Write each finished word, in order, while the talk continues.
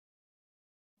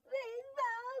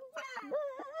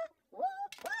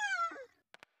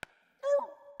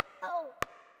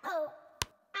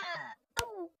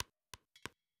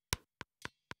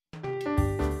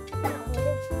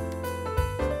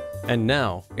And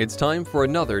now, it's time for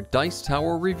another Dice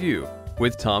Tower review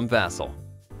with Tom Vasel.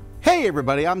 Hey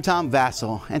everybody, I'm Tom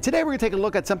Vasel, and today we're going to take a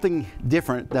look at something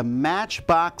different, the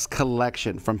MatchBox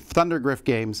collection from Thundergriff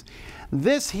Games.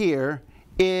 This here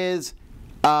is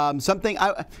something,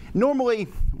 normally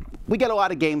we get a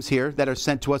lot of games here that are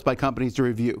sent to us by companies to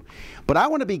review, but I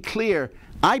want to be clear,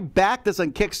 I backed this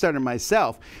on Kickstarter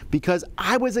myself because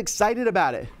I was excited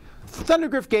about it.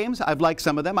 Thundergriff Games, I've liked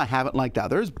some of them, I haven't liked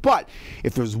others, but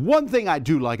if there's one thing I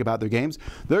do like about their games,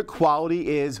 their quality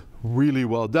is really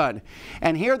well done.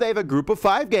 And here they have a group of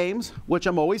 5 games, which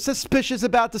I'm always suspicious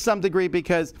about to some degree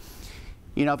because,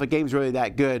 you know, if a game's really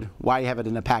that good, why have it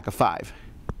in a pack of 5?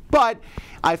 But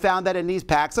I found that in these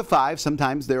packs of 5,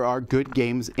 sometimes there are good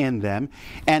games in them.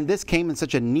 And this came in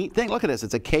such a neat thing. Look at this.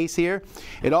 It's a case here.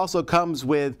 It also comes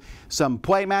with some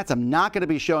play mats. I'm not going to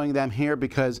be showing them here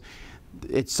because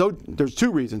there's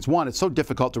 2 reasons. One, it's so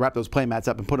difficult to wrap those play mats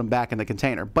up and put them back in the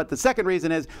container. But the second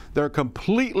reason is they're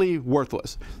completely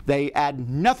worthless. They add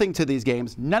nothing to these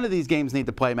games. None of these games need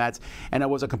the play mats, and it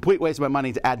was a complete waste of my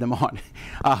money to add them on.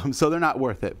 So they're not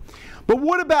worth it. But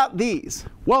what about these?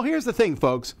 Well, here's the thing,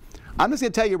 folks. I'm just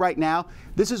going to tell you right now,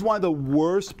 this is one of the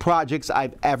worst projects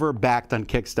I've ever backed on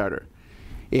Kickstarter.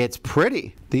 It's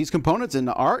pretty. These components and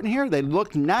the art in here, they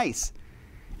look nice.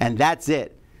 And that's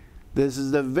it. This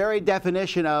is the very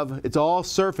definition of it's all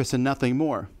surface and nothing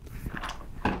more,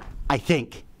 I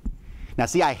think. Now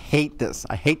see, I hate this.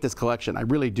 I hate this collection. I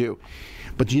really do.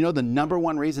 But you know the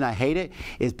 #1 reason I hate it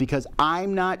is because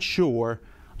I'm not sure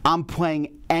I'm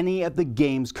playing any of the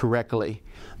games correctly.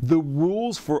 The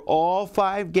rules for all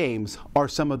 5 games are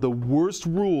some of the worst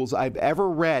rules I've ever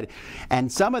read,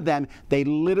 and some of them, they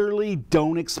literally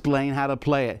don't explain how to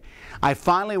play it. I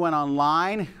finally went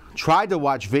online, tried to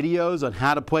watch videos on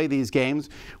how to play these games,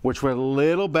 which were a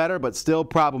little better but still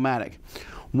problematic.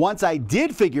 Once I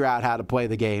did figure out how to play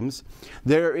the games,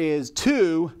 there is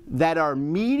 2 that are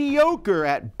mediocre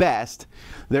at best,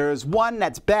 there is 1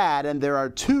 that's bad, and there are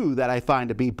 2 that I find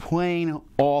to be plain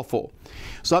awful.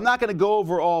 So I'm not going to go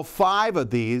over all 5 of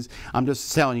these. I'm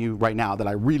just telling you right now that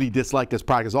I really dislike this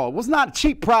product as all. It was not a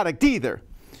cheap product either.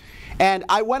 And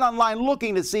I went online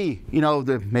looking to see, you know,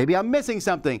 maybe I'm missing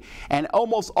something. And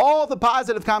almost all the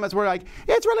positive comments were like,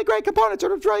 it's really great components,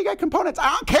 or it's really great components. I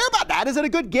don't care about that. Is it a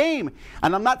good game?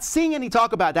 And I'm not seeing any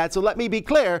talk about that, so let me be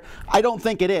clear, I don't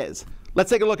think it is.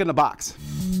 Let's take a look in the box.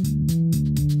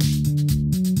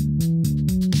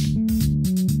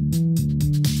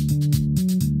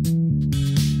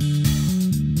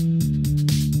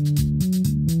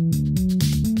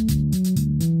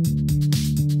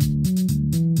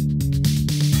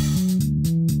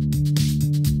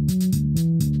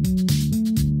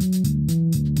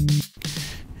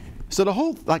 So the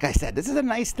whole, like I said, this is a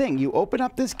nice thing. You open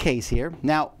up this case here.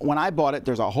 Now, when I bought it,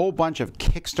 there's a whole bunch of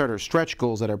Kickstarter stretch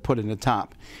goals that are put in the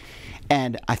top.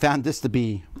 And I found this to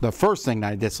be the first thing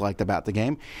that I disliked about the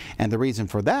game. And the reason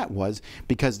for that was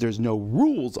because there's no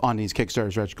rules on these Kickstarter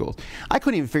stretch goals. I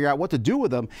couldn't even figure out what to do with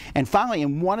them. And finally,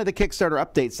 in one of the Kickstarter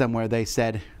updates somewhere, they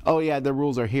said, oh yeah, the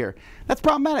rules are here. That's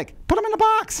problematic. Put them in the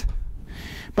box.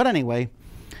 But anyway,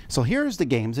 so here's the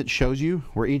games. It shows you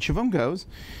where each of them goes.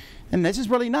 And this is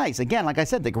really nice. Again, like I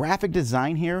said, the graphic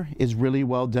design here is really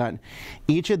well done.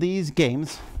 Each of these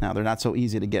games, now they're not so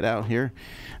easy to get out here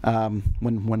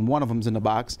when one of them's in the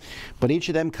box, but each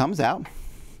of them comes out.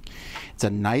 It's a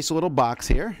nice little box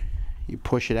here. You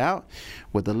push it out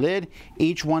with the lid.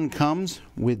 Each one comes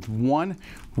with one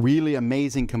really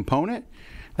amazing component.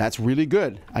 That's really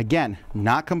good. Again,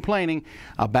 not complaining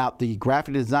about the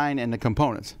graphic design and the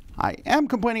components. I am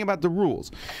complaining about the rules.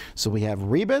 So we have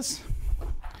Rebus.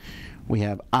 We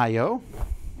have IO,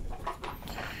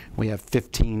 we have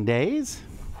 15 days,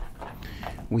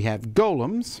 we have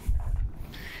golems,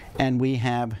 and we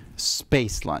have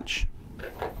space lunch.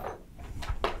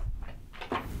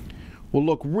 We'll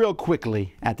look real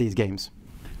quickly at these games.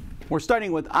 We're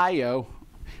starting with IO,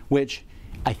 which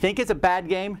I think is a bad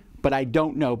game, but I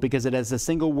don't know because it has the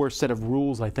single worst set of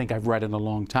rules I think I've read in a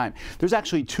long time. There's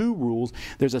actually 2 rules.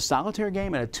 There's a solitaire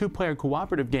game and a 2-player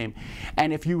cooperative game.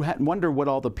 And if you wonder what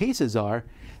all the pieces are,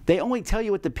 they only tell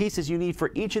you what the pieces you need for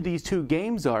each of these 2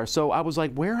 games are. So I was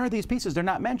like, where are these pieces? They're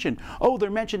not mentioned. Oh, they're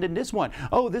mentioned in this one.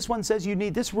 Oh, this one says you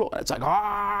need this rule. It's like,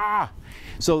 ah!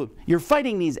 So you're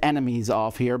fighting these enemies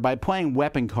off here by playing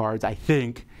weapon cards, I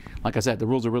think. Like I said, the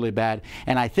rules are really bad.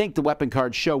 And I think the weapon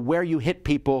cards show where you hit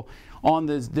people on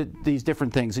these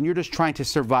different things, and you're just trying to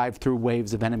survive through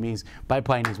waves of enemies by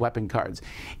playing these weapon cards.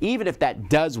 Even if that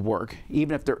does work,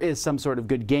 even if there is some sort of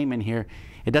good game in here,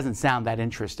 it doesn't sound that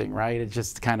interesting, right? It's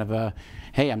just kind of a,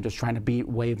 hey, I'm just trying to beat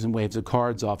waves and waves of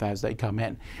cards off as they come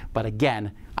in. But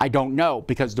again, I don't know,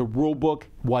 because the rule book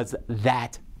was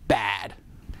that bad.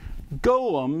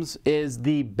 Golems is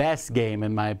the best game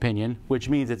in my opinion, which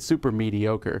means it's super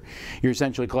mediocre. You're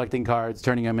essentially collecting cards,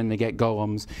 turning them in to get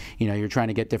golems. You know, you're trying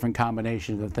to get different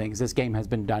combinations of things. This game has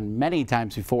been done many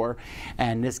times before,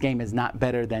 and this game is not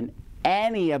better than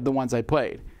any of the ones I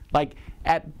played. Like,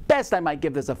 at best, I might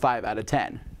give this a 5 out of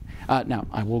 10. Now,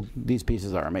 these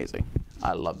pieces are amazing.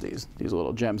 I love these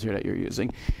little gems here that you're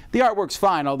using. The artwork's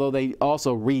fine, although they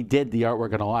also redid the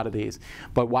artwork on a lot of these.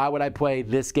 But why would I play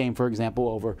this game, for example,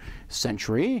 over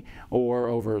Century or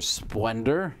over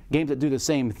Splendor? Games that do the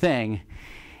same thing.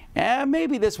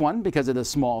 Maybe this one because of the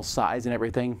small size and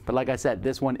everything. But like I said,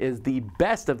 this one is the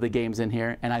best of the games in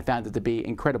here, and I found it to be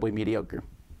incredibly mediocre.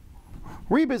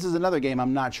 Rebus is another game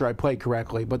I'm not sure I played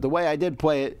correctly, but the way I did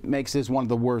play it makes this one of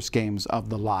the worst games of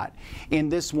the lot. In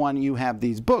this one, you have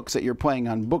these books that you're playing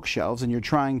on bookshelves, and you're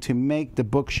trying to make the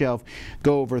bookshelf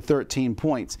go over 13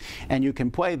 points. And you can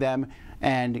play them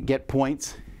and get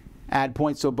points, add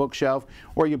points to a bookshelf,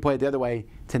 or you play it the other way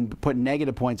to put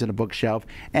negative points in a bookshelf,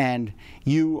 and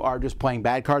you are just playing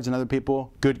bad cards on other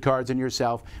people, good cards on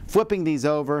yourself, flipping these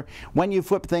over. When you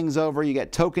flip things over, you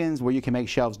get tokens where you can make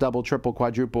shelves double, triple,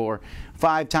 quadruple, or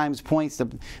 5 times points.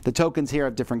 The tokens here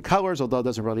have different colors, although it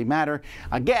doesn't really matter.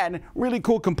 Again, really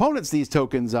cool components these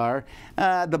tokens are.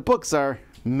 The books are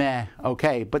meh,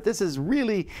 okay, but this is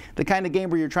really the kind of game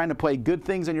where you're trying to play good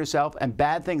things on yourself and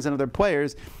bad things on other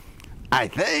players, I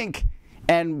think,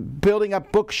 and building up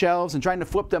bookshelves and trying to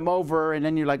flip them over, and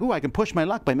then you're like, ooh, I can push my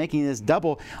luck by making this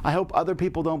double. I hope other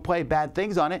people don't play bad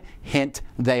things on it. Hint,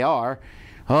 they are.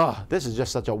 Oh, this is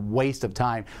just such a waste of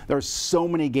time. There are so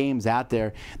many games out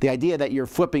there. The idea that you're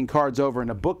flipping cards over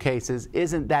into bookcases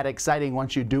isn't that exciting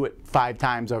once you do it 5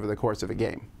 times over the course of a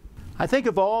game. I think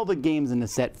of all the games in the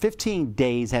set, 15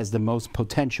 Days has the most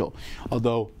potential,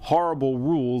 although horrible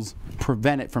rules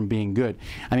prevent it from being good.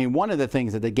 I mean, one of the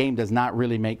things that the game does not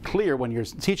really make clear when you're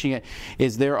teaching it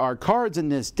is there are cards in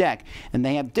this deck, and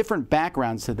they have different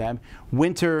backgrounds to them,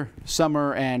 winter,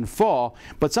 summer, and fall,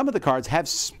 but some of the cards have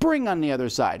spring on the other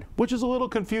side, which is a little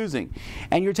confusing.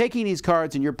 And you're taking these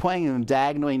cards and you're playing them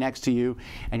diagonally next to you,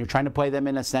 and you're trying to play them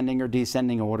in ascending or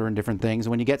descending order and different things. And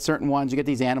when you get certain ones, you get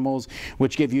these animals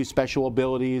which give you special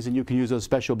abilities, and you can use those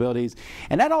special abilities,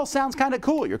 and that all sounds kind of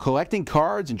cool. You're collecting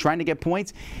cards and trying to get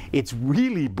points. It's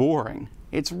really boring.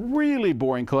 It's really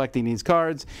boring collecting these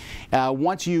cards.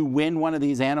 Once you win one of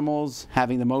these animals,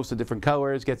 having the most of different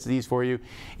colors gets these for you.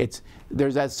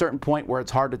 There's a certain point where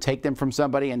it's hard to take them from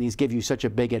somebody, and these give you such a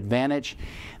big advantage.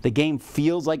 The game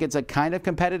feels like it's a kind of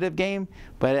competitive game,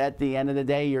 but at the end of the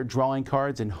day, you're drawing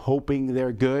cards and hoping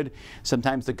they're good.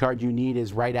 Sometimes the card you need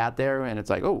is right out there, and it's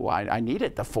like, oh, I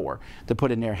needed the 4 to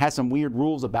put in there. It has some weird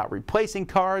rules about replacing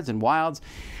cards and wilds.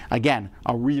 Again,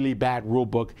 a really bad rule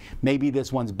book. Maybe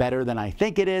this one's better than I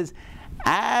think it is.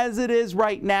 As it is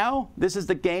right now, this is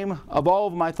the game of all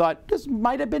of them I thought this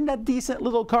might have been a decent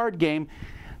little card game,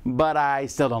 but I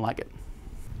still don't like it.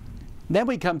 Then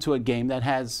we come to a game that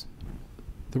has,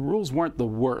 the rules weren't the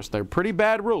worst. They're pretty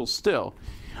bad rules still.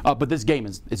 But this game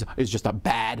is just a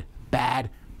bad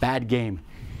game.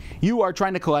 You are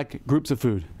trying to collect groups of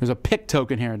food. There's a pick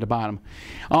token here at the bottom.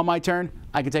 On my turn,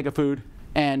 I can take a food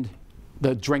and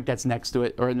the drink that's next to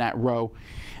it, or in that row.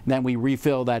 Then we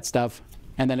refill that stuff,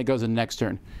 and then it goes to the next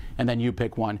turn, and then you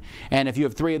pick one. And if you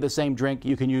have 3 of the same drink,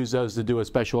 you can use those to do a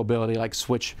special ability like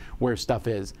switch where stuff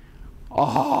is.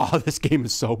 Oh, this game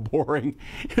is so boring.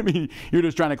 I mean, you're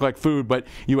just trying to collect food, but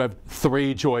you have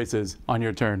 3 choices on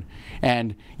your turn,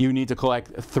 and you need to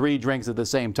collect 3 drinks of the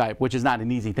same type, which is not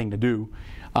an easy thing to do.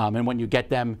 And when you get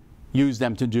them, use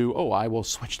them to do, oh, I will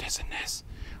switch this and this.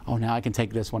 Oh, now I can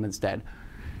take this one instead.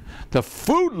 The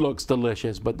food looks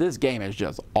delicious, but this game is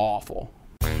just awful.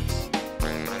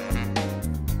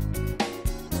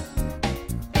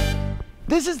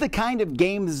 This is the kind of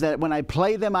games that when I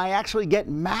play them, I actually get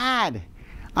mad.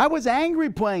 I was angry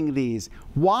playing these.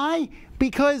 Why?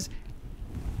 Because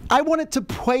I wanted to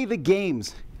play the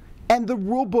games, and the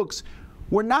rule books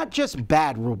were not just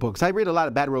bad rule books. I read a lot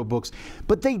of bad rule books,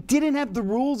 but they didn't have the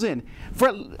rules in.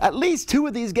 For at least 2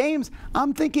 of these games,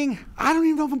 I'm thinking, I don't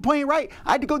even know if I'm playing right.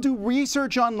 I had to go do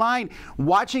research online,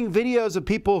 watching videos of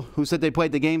people who said they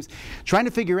played the games, trying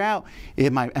to figure out,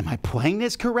 am I playing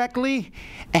this correctly?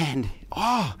 And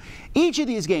each of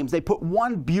these games, they put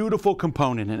one beautiful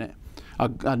component in it.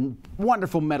 a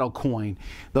wonderful metal coin,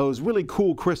 those really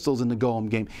cool crystals in the Golem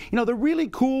game. You know, they're really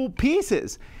cool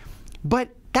pieces. But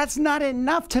that's not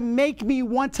enough to make me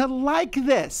want to like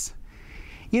this.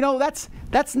 You know,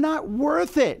 that's not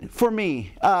worth it for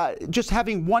me, just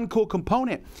having one cool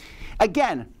component.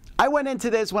 Again, I went into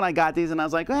this when I got these and I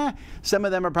was like, some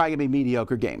of them are probably going to be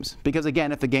mediocre games. Because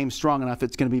again, if the game's strong enough,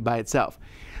 it's going to be by itself.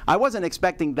 I wasn't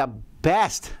expecting the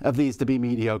best of these to be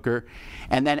mediocre,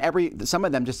 and then some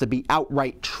of them just to be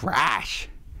outright trash.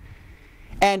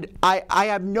 And I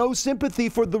have no sympathy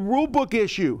for the rulebook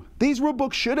issue. These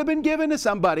rulebooks should have been given to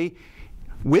somebody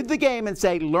with the game and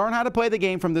say, learn how to play the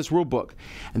game from this rulebook.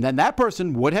 And then that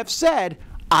person would have said,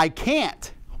 I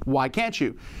can't. Why can't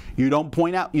you? You don't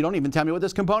point out, you don't even tell me what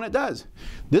this component does.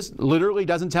 This literally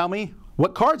doesn't tell me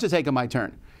what cards to take on my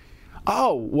turn.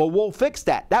 Oh, well, we'll fix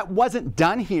that. That wasn't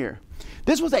done here.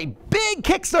 This was a big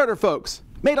Kickstarter, folks.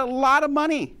 Made a lot of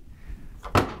money.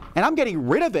 And I'm getting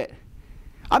rid of it.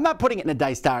 I'm not putting it in a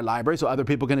Dice Tower library so other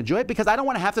people can enjoy it, because I don't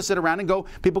want to have to sit around and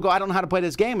people go, I don't know how to play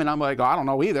this game. And I'm like, oh, I don't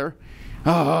know either.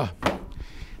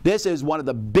 This is one of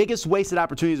the biggest wasted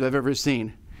opportunities I've ever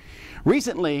seen.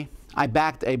 Recently, I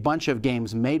backed a bunch of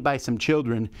games made by some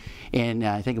children in,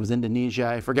 I think it was Indonesia.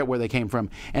 I forget where they came from.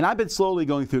 And I've been slowly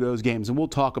going through those games, and we'll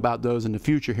talk about those in the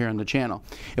future here on the channel.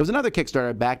 It was another Kickstarter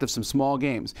I backed of some small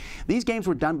games. These games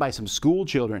were done by some school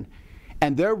children,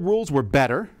 and their rules were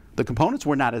better. The components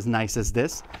were not as nice as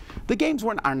this. The games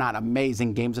are not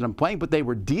amazing games that I'm playing, but they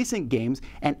were decent games,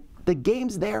 and the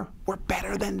games there were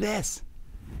better than this.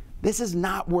 This is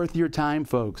not worth your time,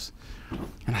 folks.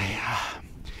 And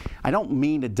I don't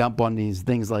mean to dump on these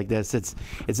things like this. It's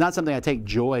not something I take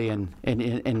joy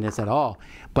in this at all.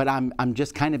 But I'm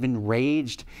just kind of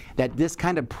enraged that this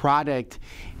kind of product,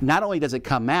 not only does it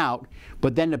come out,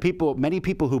 but then many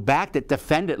people who backed it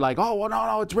defend it like, oh, well,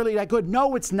 no, it's really that good.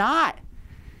 No, it's not.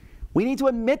 We need to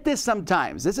admit this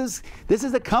sometimes. This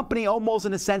is a company almost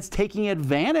in a sense taking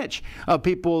advantage of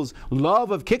people's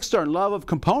love of Kickstarter and love of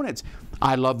components.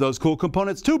 I love those cool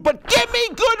components too, but give me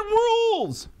good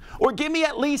rules! Or give me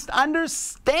at least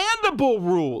understandable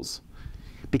rules,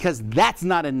 because that's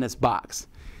not in this box.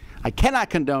 I cannot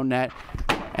condone that,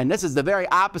 and this is the very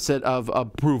opposite of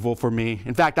approval for me.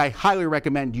 In fact, I highly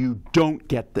recommend you don't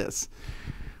get this.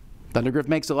 Thundergriff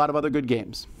makes a lot of other good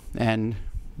games, and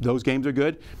those games are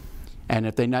good. And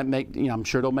if they not make, I'm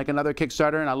sure they'll make another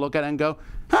Kickstarter, and I look at it and go,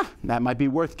 that might be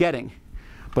worth getting.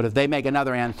 But if they make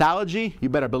another anthology, you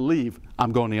better believe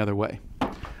I'm going the other way.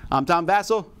 I'm Tom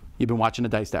Vasel. You've been watching the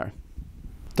Dice Tower.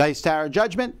 Dice Tower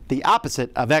judgment, the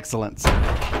opposite of excellence.